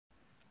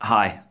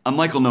Hi, I'm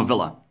Michael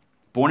Novilla,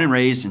 born and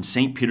raised in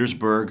St.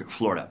 Petersburg,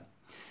 Florida.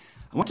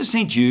 I went to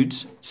St.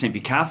 Jude's, St. B.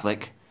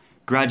 Catholic,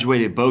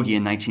 graduated Bogey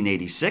in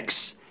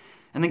 1986,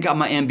 and then got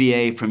my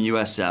MBA from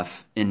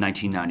USF in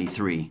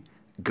 1993.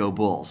 Go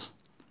Bulls.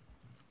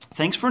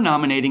 Thanks for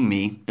nominating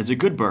me as a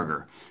Good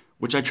Burger,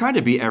 which I try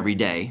to be every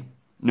day,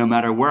 no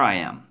matter where I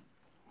am,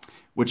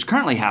 which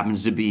currently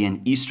happens to be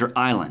in Easter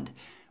Island,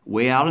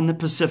 way out in the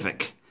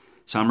Pacific.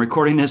 So I'm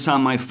recording this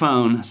on my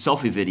phone,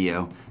 selfie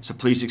video, so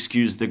please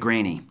excuse the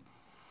grainy.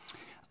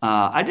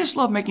 I just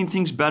love making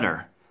things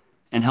better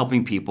and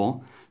helping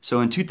people. So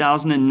in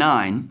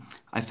 2009,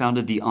 I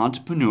founded the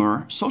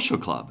Entrepreneur Social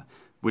Club,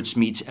 which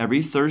meets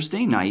every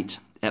Thursday night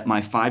at my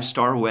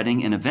 5-star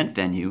wedding and event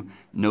venue,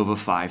 Nova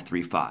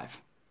 535.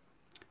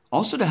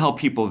 Also to help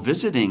people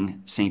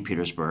visiting St.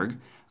 Petersburg,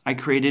 I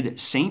created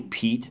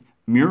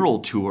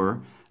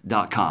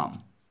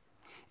stpetemuraltour.com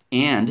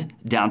and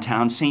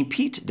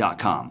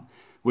downtownstpete.com,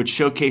 which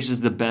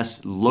showcases the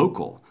best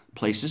local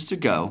places to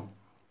go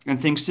and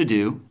things to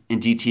do in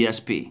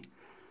DTSP.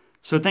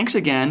 So thanks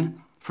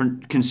again for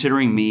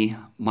considering me,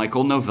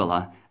 Michael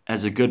Novilla,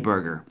 as a Good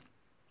Burger,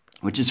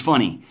 which is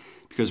funny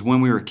because when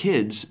we were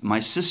kids, my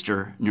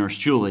sister, Nurse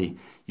Julie,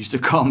 used to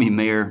call me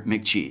Mayor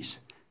McCheese.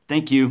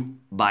 Thank you.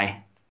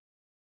 Bye.